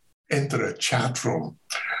just enter a chat room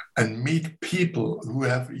and meet people who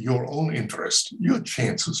have your own interest, your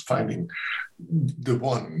chances finding the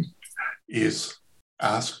one is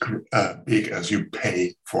as big as you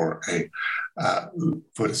pay for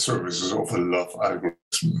the services of a love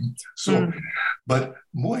algorithm. So, but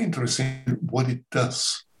more interesting, what it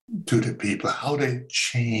does to the people, how they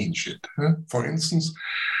change it. For instance,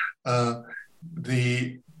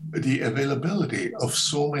 the availability of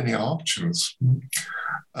so many options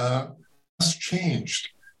has changed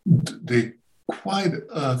quite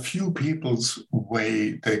a few people's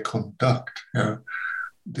way they conduct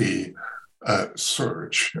the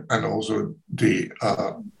search, and also the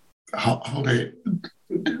how they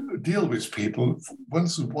deal with people.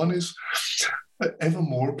 One is ever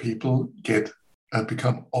more people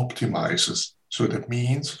become optimizers. So that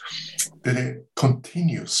means that they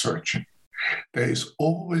continue searching. There is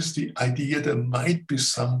always the idea there might be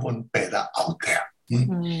someone better out there.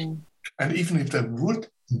 And even if they would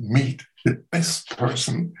meet the best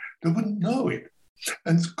person, they wouldn't know it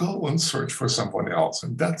and go and search for someone else.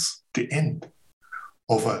 And that's the end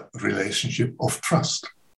of a relationship of trust.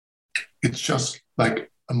 It's just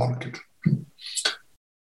like a market.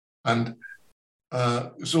 And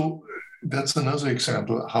so that's another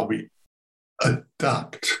example how we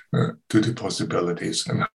adapt to the possibilities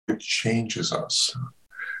and how it changes us.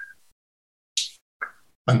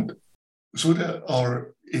 And so there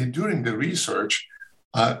are, during the research,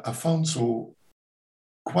 I found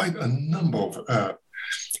quite a number of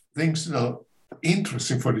things that are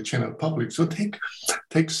interesting for the general public. So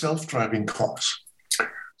take self-driving cars.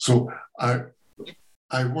 So I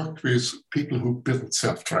worked with people who build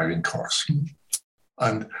self-driving cars,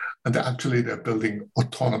 and actually they're building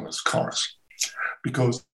autonomous cars,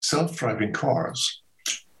 because self-driving cars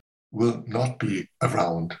will not be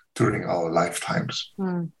around during our lifetimes.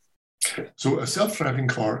 So a self-driving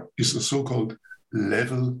car is a so-called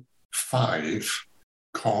level 5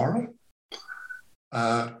 car.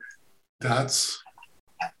 That's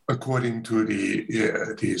according to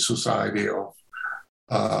the Society of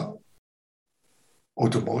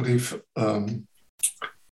Automotive,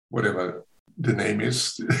 whatever the name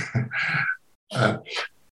is.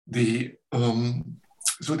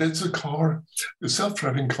 So that's a car. A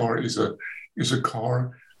self-driving car is a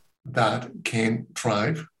car that can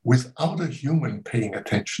drive without a human paying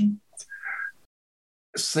attention,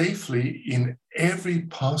 safely in every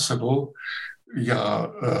possible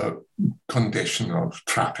condition of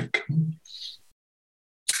traffic.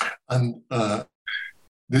 And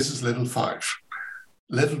this is level 5.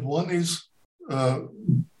 Level 1 is,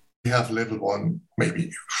 we have level 1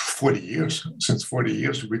 maybe 40 years, since 40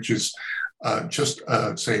 years, which is just,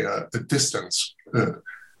 say, a distance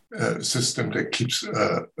system that keeps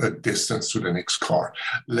a distance to the next car.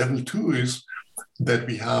 Level 2 is that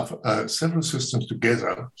we have several systems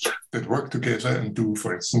together that work together and do,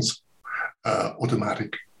 for instance,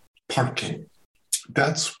 automatic parking.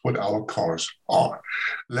 That's what our cars are.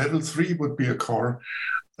 Level 3 would be a car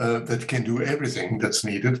that can do everything that's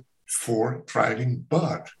needed for driving,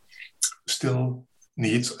 but still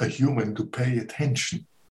needs a human to pay attention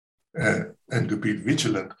and to be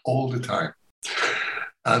vigilant all the time.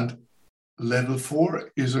 And level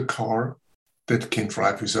 4 is a car that can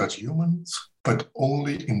drive without humans, but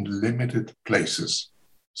only in limited places,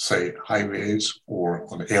 say highways or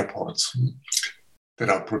on airports that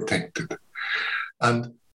are protected.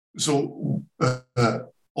 And so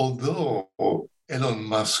although Elon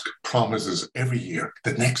Musk promises every year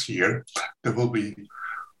that next year there will be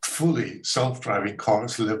fully self-driving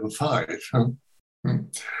cars level 5,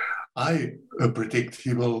 I predict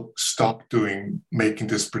he will stop making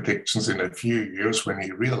these predictions in a few years when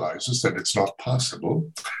he realizes that it's not possible.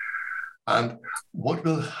 And what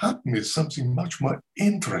will happen is something much more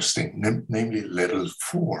interesting, namely level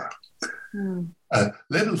 4.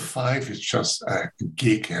 Level 5 is just a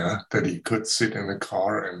gig that he could sit in a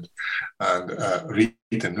car and read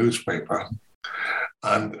the newspaper.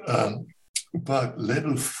 But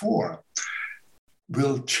level 4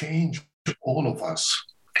 will change all of us.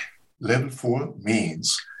 Level 4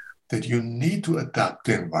 means that you need to adapt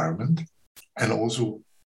the environment and also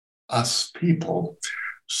us people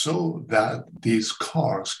so that these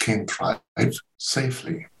cars can drive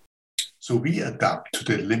safely. So we adapt to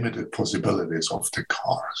the limited possibilities of the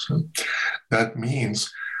cars. That means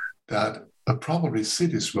that probably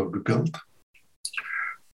cities will be built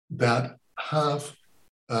that have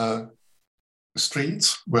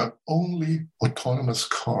streets where only autonomous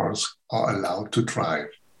cars are allowed to drive.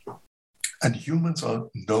 And humans are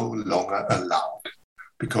no longer allowed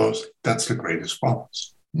because that's the greatest problem.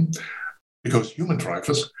 Because human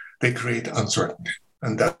drivers, they create uncertainty.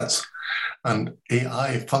 And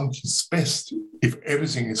AI functions best if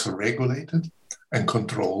everything is regulated and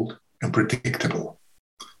controlled and predictable.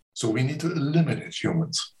 So we need to eliminate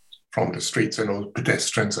humans from the streets and all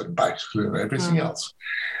pedestrians and bicycles and everything else.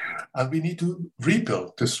 And we need to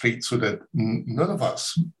rebuild the streets so that none of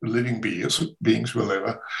us living beings will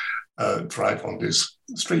ever drive on these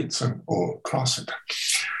streets or cross it.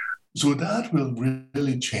 So that will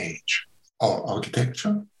really change our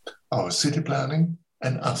architecture, our city planning,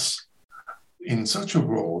 and us. In such a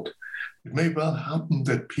world, it may well happen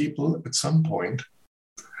that people at some point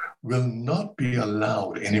will not be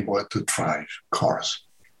allowed anymore to drive cars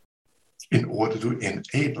in order to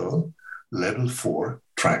enable level 4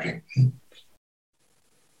 driving.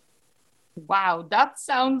 Wow, that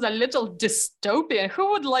sounds a little dystopian.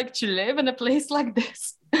 Who would like to live in a place like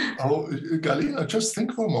this? Oh, Galina, just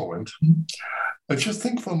think for a moment.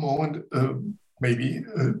 Maybe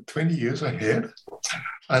 20 years ahead,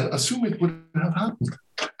 and assume it would have happened.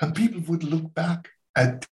 And people would look back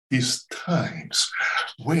at these times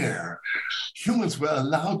where humans were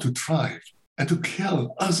allowed to drive and to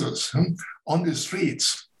kill others on the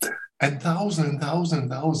streets, and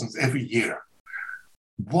thousands every year.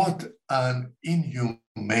 What an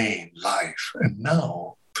inhumane life. And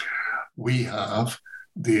now we have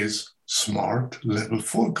these smart level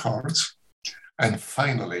 4 cars. And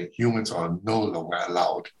finally, humans are no longer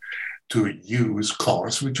allowed to use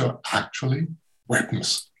cars which are actually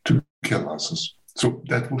weapons to kill others. So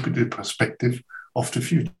that would be the perspective of the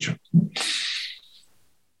future.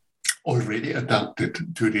 Already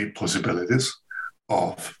adapted to the possibilities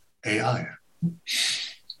of AI.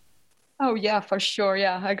 Oh, yeah, for sure.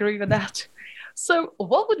 Yeah, I agree with that. So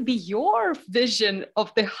what would be your vision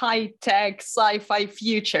of the high-tech sci-fi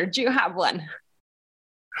future? Do you have one?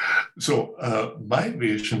 So my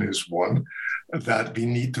vision is one that we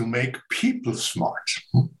need to make people smart.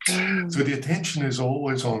 So the attention is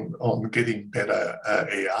always on getting better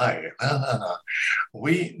AI. No.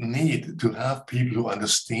 We need to have people who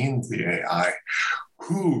understand the AI,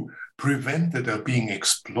 who prevent it of being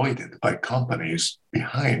exploited by companies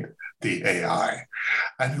behind the AI,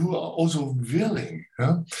 and who are also willing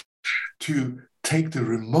to take the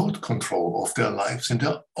remote control of their lives in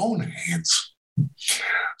their own hands.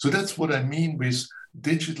 So that's what I mean with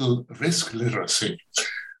digital risk literacy.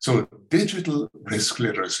 So digital risk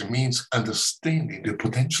literacy means understanding the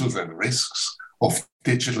potentials and risks of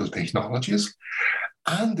digital technologies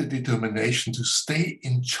and the determination to stay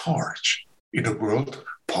in charge in a world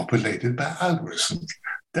populated by algorithms.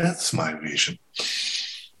 That's my vision.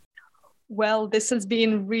 Well, this has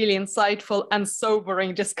been really insightful and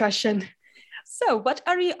sobering discussion. So what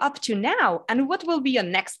are you up to now, and what will be your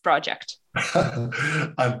next project?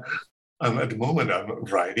 I'm at the moment, I'm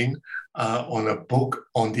writing on a book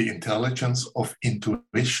on the intelligence of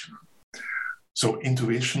intuition. So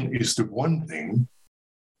intuition is the one thing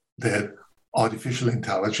that artificial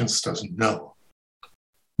intelligence doesn't know.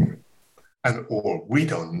 Or we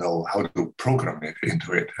don't know how to program it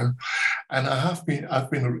into it. And I've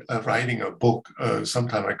been writing a book some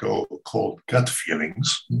time ago called Gut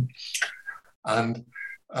Feelings. And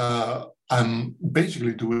I'm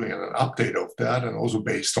basically doing an update of that, and also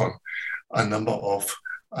based on a number of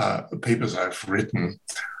papers I've written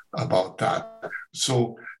about that.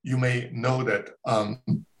 So you may know that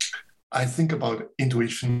I think about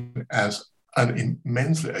intuition as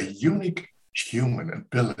a unique human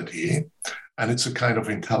ability, and it's a kind of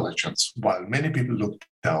intelligence, while many people look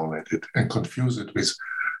down at it and confuse it with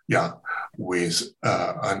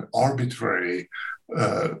an arbitrary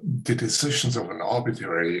the decisions of an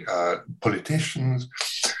arbitrary politicians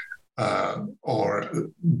or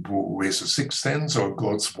with a sixth sense or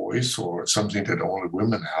God's voice or something that only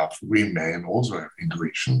women have. We men also have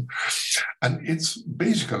intuition. And it's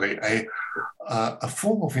basically a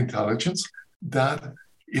form of intelligence that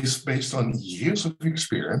is based on years of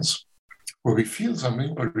experience, where we feel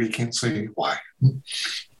something, but we can't say why.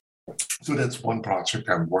 So that's one project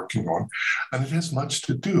I'm working on, and it has much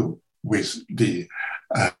to do with the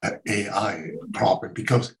AI problem,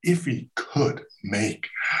 because if we could make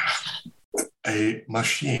a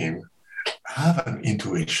machine have an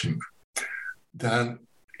intuition, then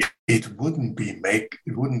it wouldn't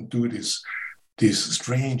do these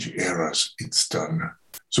strange errors it's done.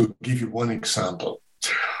 So to give you one example,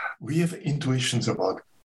 we have intuitions about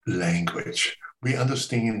language. We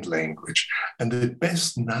understand language, and the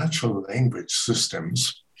best natural language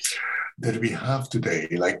systems that we have today,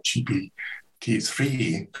 like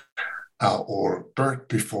GPT-3 or BERT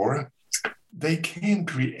before, they can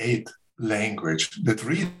create language that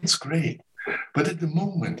reads great. But at the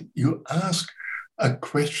moment you ask a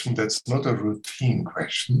question that's not a routine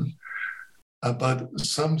question, about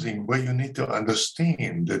something where you need to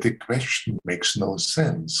understand that the question makes no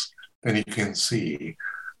sense, then you can see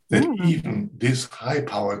that even this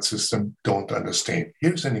high-powered system don't understand.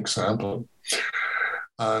 Here's an example.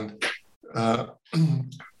 And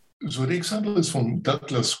so the example is from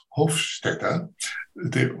Douglas Hofstadter,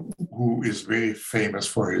 who is very famous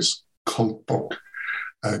for his cult book,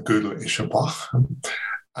 Gödel, Escher, Bach.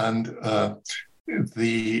 And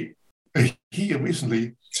he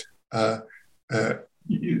recently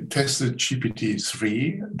tested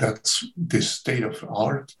GPT-3, that's the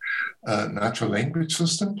state-of-the-art natural language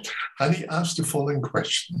system, and he asked the following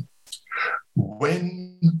question.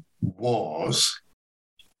 When was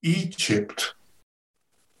Egypt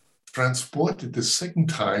transported the second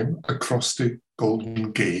time across the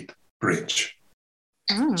Golden Gate Bridge?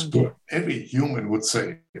 So every human would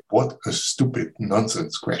say, what a stupid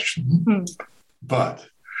nonsense question. But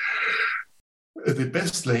the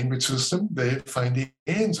best language system, they find the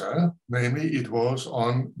answer, namely it was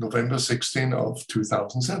on November 16 of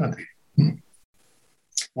 2017.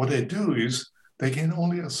 What they do is they can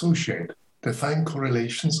only associate, they find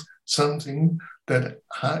correlations, something that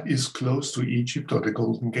is close to Egypt or the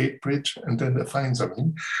Golden Gate Bridge, and then they find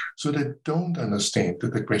something. So they don't understand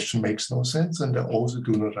that the question makes no sense, and they also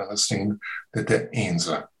do not understand that the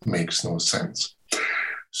answer makes no sense.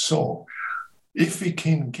 So if we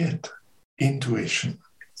can get intuition,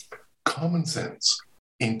 common sense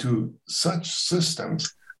into such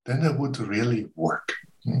systems, then they would really work,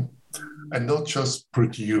 and not just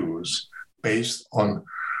produce based on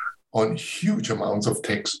huge amounts of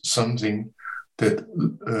text something that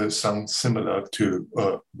sounds similar to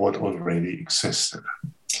what already existed.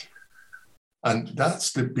 And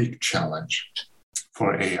that's the big challenge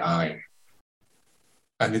for AI.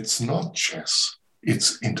 And it's not chess,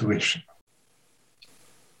 it's intuition.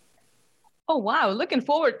 Oh, wow. Looking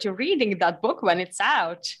forward to reading that book when it's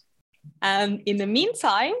out. In the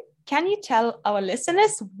meantime, can you tell our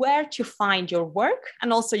listeners where to find your work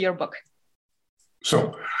and also your book?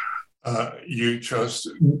 So you just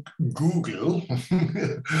Google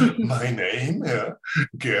my name,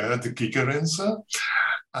 Gerhard Gigerenzer.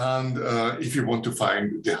 And if you want to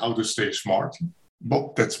find the How to Stay Smart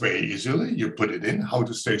book, that's very easily. You put it in, How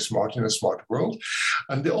to Stay Smart in a Smart World.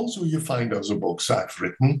 And also you find other books I've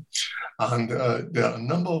written. And there are a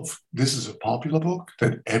number of, this is a popular book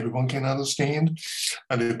that everyone can understand.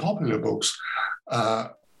 And the popular books,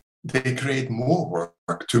 they create more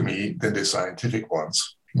work to me than the scientific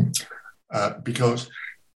ones. Because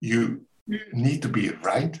you need to be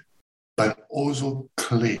right, but also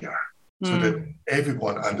clear, so that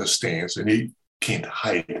everyone understands and you can't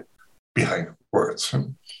hide behind words.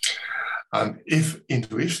 And if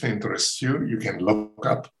intuition interests you, you can look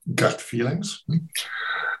up gut feelings.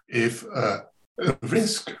 If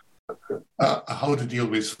risk, how to deal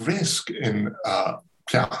with risk in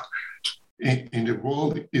the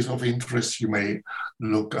world is of interest, you may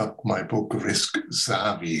look up my book, Risk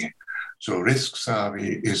Savvy. So Risk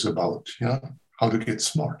Savvy is about how to get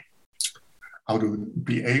smart, how to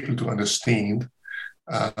be able to understand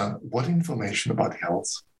what information about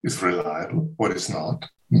health is reliable, what is not,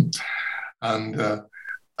 and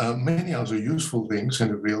many other useful things in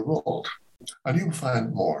the real world. And you'll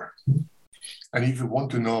find more. And if you want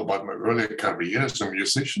to know about my earlier career as a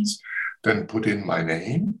musician, then put in my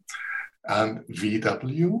name and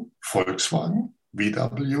VW, Volkswagen,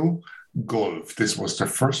 VW, Golf. This was the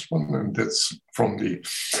first one, and that's from the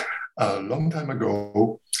long time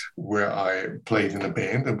ago where I played in a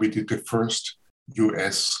band, and we did the first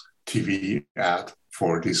US TV ad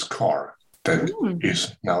for this car that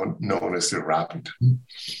is now known as the Rapid.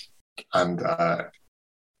 And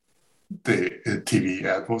the TV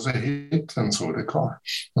ad was a hit, and so the car.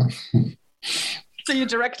 So you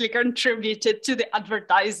directly contributed to the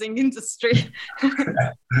advertising industry.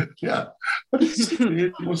 Yeah, but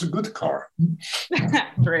it was a good car.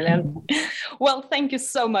 Brilliant. Well, thank you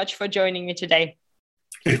so much for joining me today.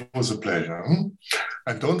 It was a pleasure.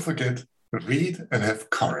 And don't forget, read and have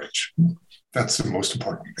courage. That's the most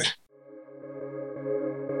important thing.